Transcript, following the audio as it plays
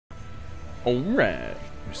Alright.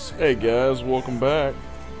 Hey guys, welcome back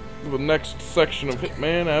to the next section of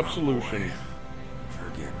Hitman Absolution.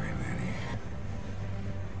 Forgive me, Minnie.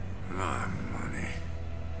 My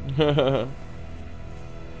money.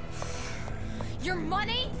 Your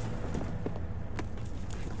money?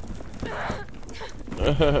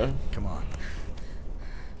 Come on.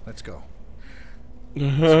 Let's go.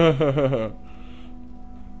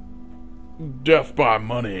 Death by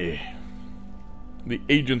money. The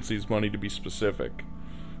agency's money, to be specific.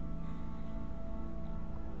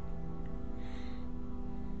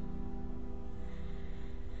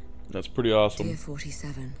 That's pretty awesome. Dear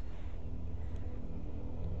 47,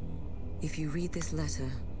 if you read this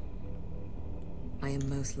letter, I am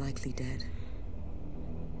most likely dead.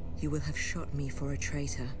 You will have shot me for a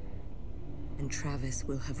traitor, and Travis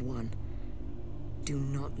will have won. Do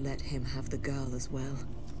not let him have the girl as well.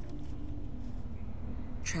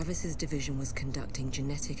 Travis's division was conducting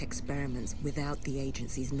genetic experiments without the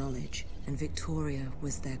agency's knowledge, and Victoria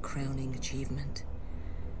was their crowning achievement.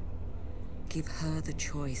 Give her the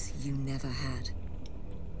choice you never had.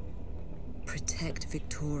 Protect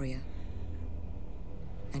Victoria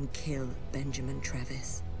and kill Benjamin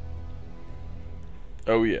Travis.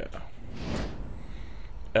 Oh yeah.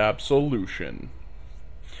 Absolution.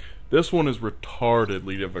 This one is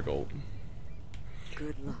retardedly difficult.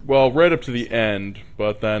 Good luck. Well, right up to the end,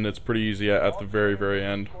 but then it's pretty easy at the very, very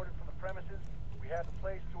end. We have the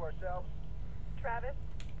place to ourselves. Travis,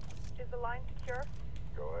 is the line secure?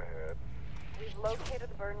 Go ahead. We've located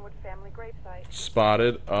the Burnwood family gravesite.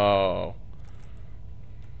 Spotted? Oh.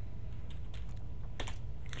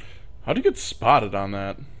 How'd you get spotted on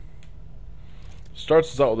that?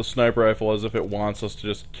 Starts us out with a sniper rifle as if it wants us to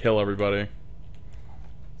just kill everybody.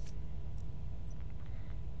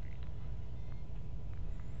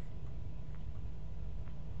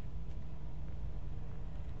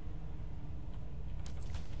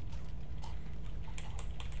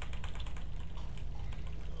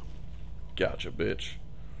 Gotcha, bitch.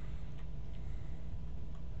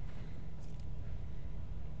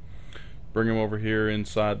 Bring him over here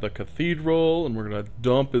inside the cathedral, and we're gonna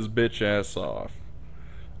dump his bitch ass off.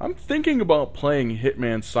 I'm thinking about playing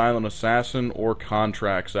Hitman Silent Assassin or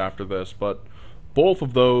Contracts after this, but both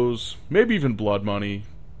of those, maybe even Blood Money,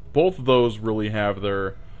 both of those really have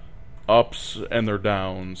their ups and their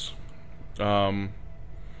downs. Yeah.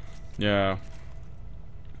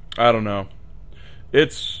 I don't know.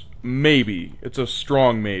 It's maybe. It's a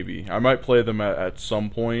strong maybe. I might play them at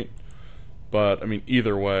some point, but, I mean,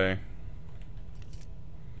 either way.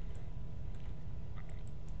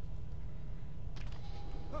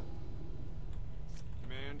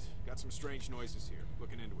 Command, got some strange noises here.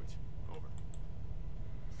 Looking into it. Over.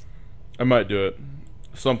 I might do it.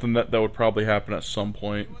 Something that would probably happen at some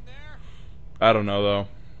point. I don't know, though.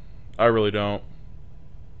 I really don't.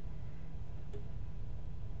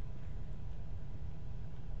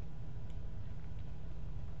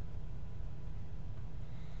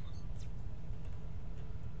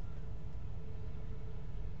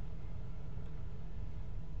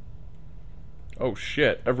 Oh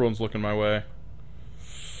shit, everyone's looking my way.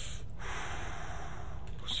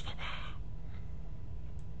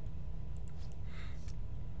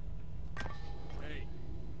 Hey,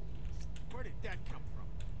 where did that come from?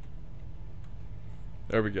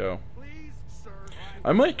 There we go. Please, sir.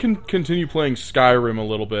 I might continue playing Skyrim a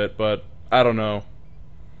little bit, but I don't know.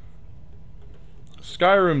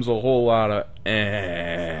 Skyrim's a whole lot of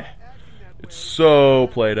eh. It's so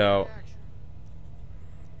played out.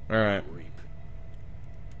 Alright.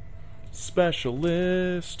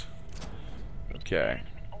 Specialist. Okay.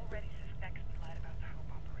 Already suspects the lied about the Hope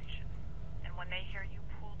operation. And when they hear you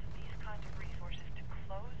pooled these kinds of resources to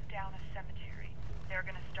close down a cemetery, they're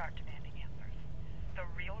gonna start demanding answers. The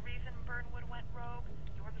real reason Burnwood went rogue,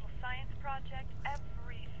 your little science project,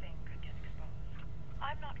 everything could get exposed.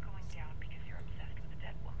 I'm not going down because you're obsessed with a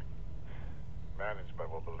dead woman. Management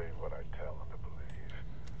will believe what I tell them to believe.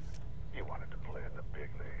 You wanted to play in the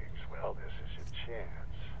big leagues. Well, this is your chance.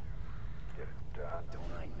 Get it done.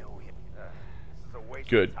 Don't I know him? This is a waste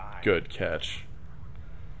Good, of time. good catch.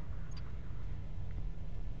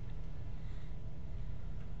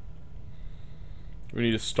 We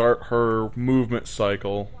need to start her movement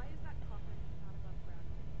cycle. Why is that conference not above ground?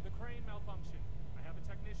 The crane malfunctioned. I have a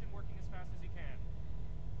technician working as fast as he can.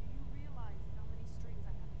 Do you realize how many strings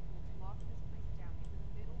I have to pull to lock this place down in the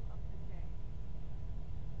middle of the day?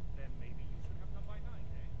 Then maybe you should have come by night,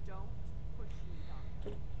 eh? Don't push me,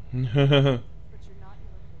 Doctor. Has But you're not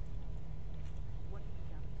irreplaceable. What have you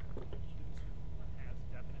done? Has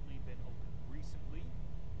definitely been opened recently.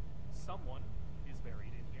 Someone is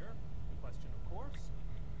buried in here. The question, of course,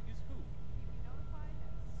 is who?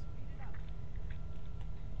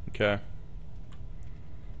 Okay.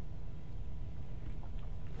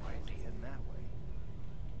 Why is he heading that way?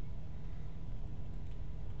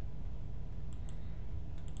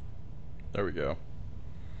 There we go.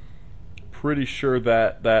 Pretty sure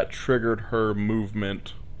that triggered her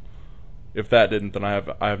movement. If that didn't, then I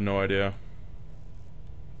have no idea.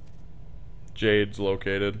 Jade's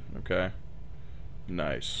located. Okay.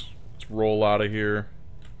 Nice. Let's roll out of here.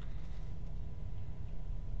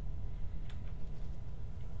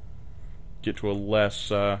 Get to a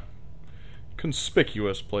less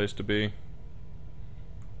conspicuous place to be.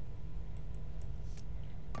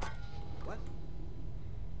 What?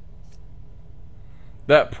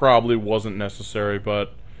 That probably wasn't necessary,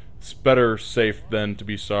 but it's better safe than to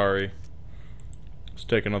be sorry. Let's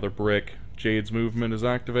take another brick. Jade's movement is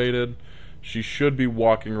activated. She should be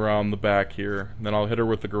walking around the back here. Then I'll hit her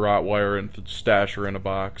with the garrote wire and stash her in a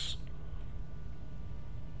box.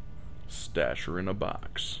 Stash her in a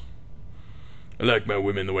box. I like my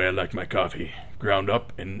women the way I like my coffee. Ground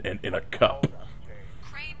up in a cup.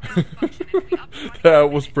 Crane malfunction. That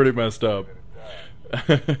was pretty messed up. I'm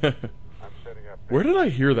setting up. Where did I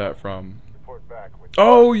hear that from? Report back with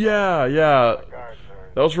Oh, yeah. guards are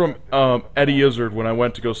That was from Eddie Izzard when I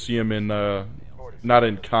went to go see him in, not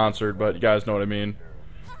in concert, but you guys know what I mean.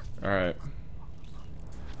 Alright.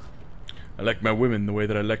 I like my women the way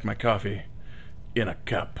that I like my coffee. In a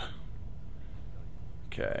cup.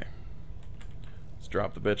 Okay. Let's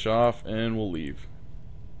drop the bitch off and we'll leave.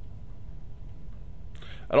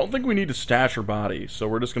 I don't think we need to stash her body, so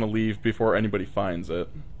we're just going to leave before anybody finds it.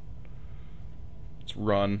 Let's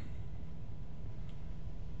run.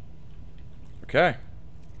 Okay.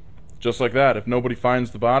 Just like that. If nobody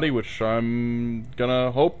finds the body, which I'm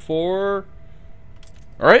gonna hope for.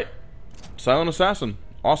 Alright. Silent Assassin.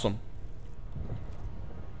 Awesome.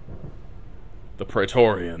 The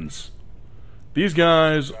Praetorians. These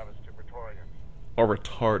guys Travis to Praetorians. are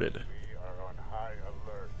retarded. We are on high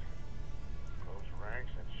alert. Close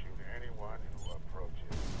ranks and shoot anyone who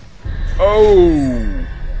approaches. Oh!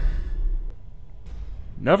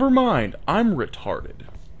 Never mind. I'm retarded.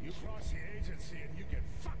 You cross the agency and you get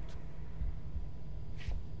fucked.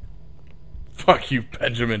 Fuck you,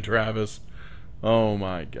 Benjamin Travis. Oh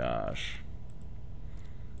my gosh.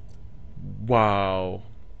 Wow.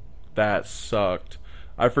 That sucked.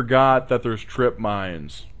 I forgot that there's trip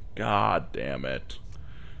mines. God damn it.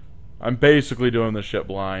 I'm basically doing this shit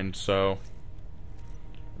blind, so.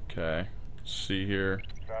 Okay. Let's see here.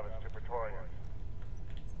 Travis to Praetorians.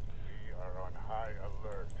 We are on high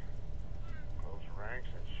alert. Close ranks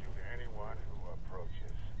and shoot anyone who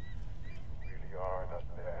approaches. You really are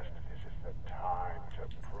the best. This is the time to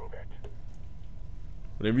prove it.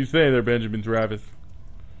 Whatever you say there, Benjamin Travis.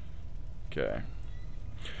 Okay.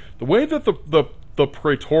 The way that the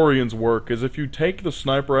Praetorians work is if you take the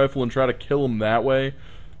sniper rifle and try to kill them that way,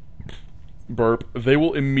 burp, they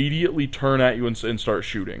will immediately turn at you and start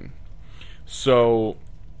shooting. So,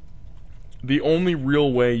 the only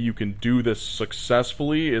real way you can do this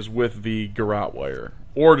successfully is with the garrote wire.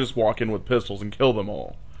 Or just walk in with pistols and kill them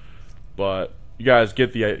all. But, you guys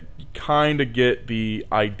get the, kinda get the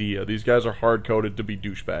idea. These guys are hard-coded to be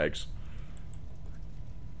douchebags.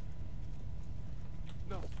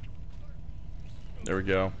 There we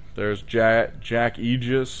go. There's Jack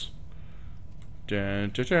Aegis.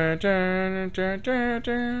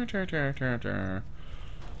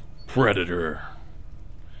 Predator.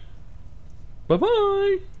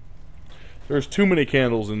 Bye-bye. There's too many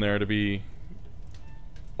candles in there to be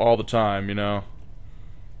all the time, you know.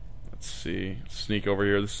 Let's see. Sneak over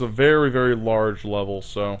here. This is a very, very large level,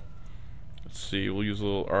 so let's see. We'll use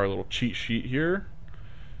our little cheat sheet here.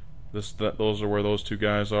 Those are where those two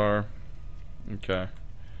guys are. Okay.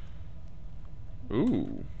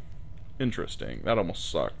 Ooh. Interesting. That almost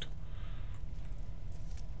sucked.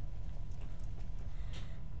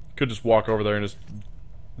 Could just walk over there and just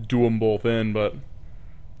do them both in, but...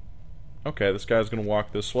 Okay, this guy's gonna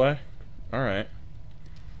walk this way. Alright.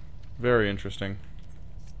 Very interesting.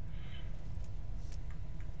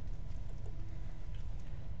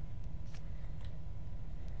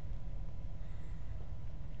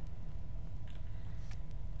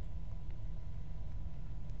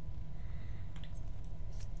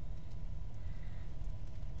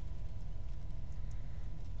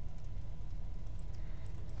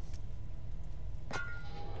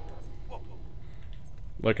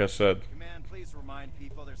 Like I said, Command, please remind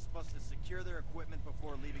people they're supposed to secure their equipment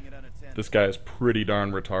before leaving it unattended. this guy is pretty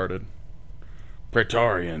darn retarded.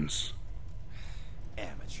 Praetorians.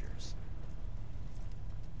 Amateurs.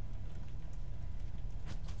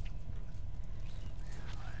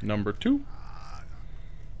 Number 2.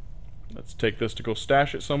 Let's take this to go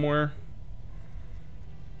stash it somewhere.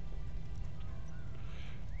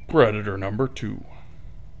 Predator number 2.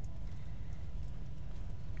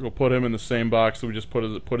 We'll put him in the same box that we just put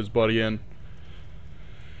his buddy in.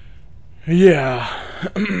 Yeah.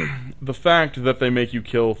 The fact that they make you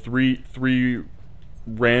kill three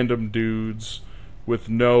random dudes with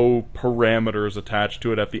no parameters attached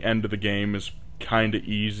to it at the end of the game is kind of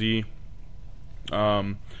easy.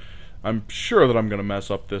 I'm sure that I'm gonna mess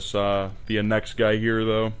up this the next guy here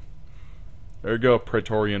though. There you go,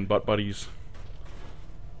 Praetorian butt buddies.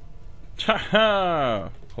 Ha ha!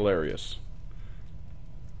 Hilarious.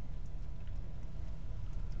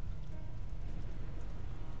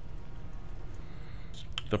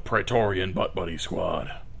 The Praetorian butt buddy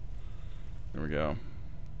squad. There we go.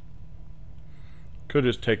 Could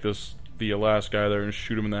just take the last guy there and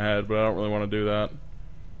shoot him in the head, but I don't really want to do that.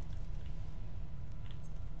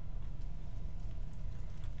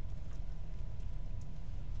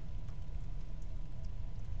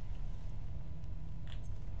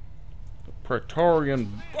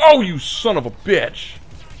 Praetorian. Oh, you son of a bitch!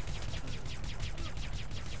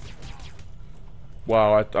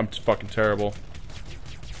 Wow, I'm fucking terrible.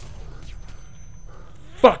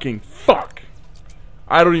 Fucking fuck!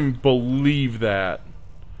 I don't even believe that.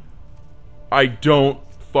 I don't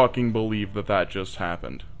fucking believe that that just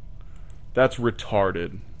happened. That's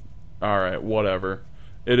retarded. Alright, whatever.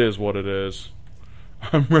 It is what it is.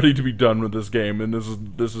 I'm ready to be done with this game, and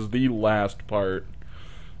this is the last part.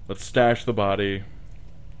 Let's stash the body.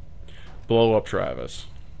 Blow up Travis.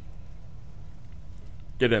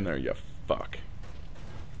 Get in there, you fuck.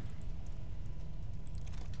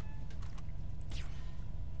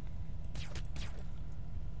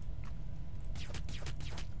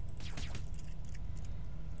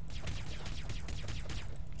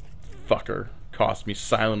 Fucker. Cost me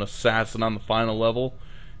Silent Assassin on the final level.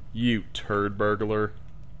 You turd burglar.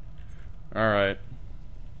 Alright.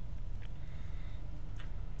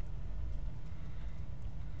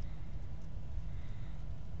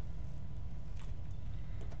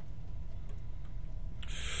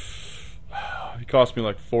 He cost me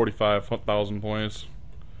like 45,000 points.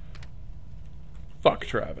 Fuck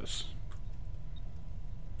Travis.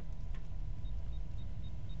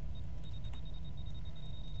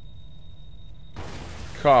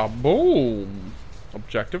 Kaboom!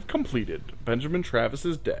 Objective completed. Benjamin Travis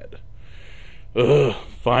is dead. Ugh,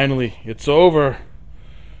 finally, it's over.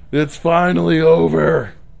 It's finally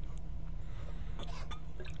over.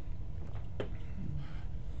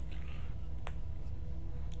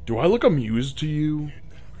 Do I look amused to you?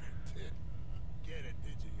 Get it,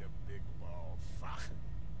 did you, you big ball fuck?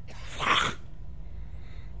 Fuck.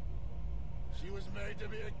 She was made to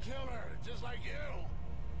be a killer, just like you.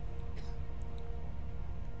 It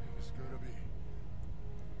was gonna be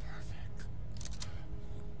perfect.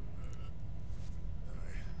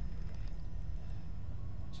 Alright.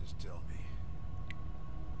 Just tell me.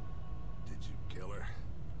 Did you kill her?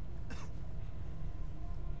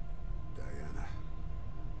 Diana.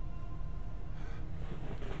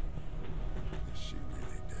 Is she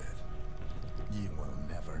really dead? You will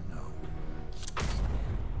never know.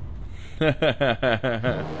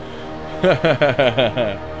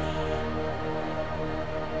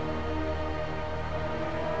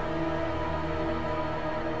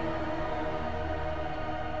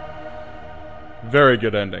 Very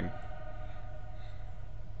good ending.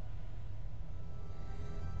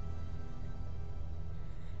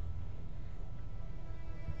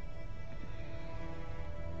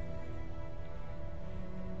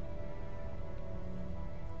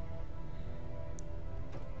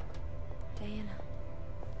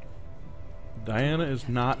 Diana is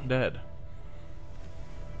not dead.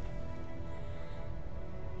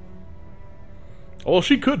 Well,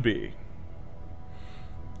 she could be.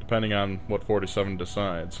 Depending on what 47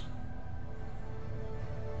 decides.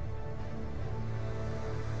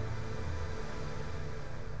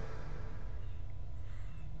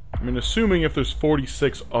 I mean, assuming if there's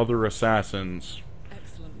 46 other assassins,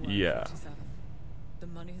 Excellent work, yeah. 47. The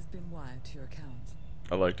money has been wired to your account.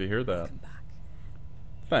 I'd like to hear that. Welcome back.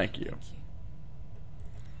 Thank you.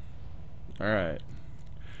 Alright.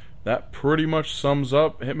 That pretty much sums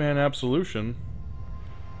up Hitman Absolution.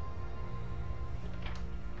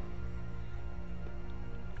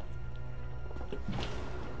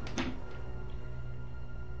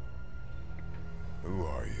 Who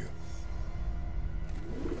are you?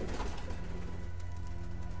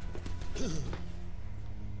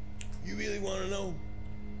 You really want to know?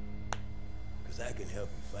 Because I can help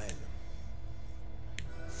you find them.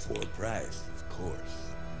 For a price, of course.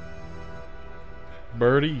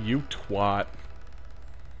 Birdie, you twat.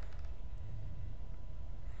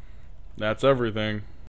 That's everything.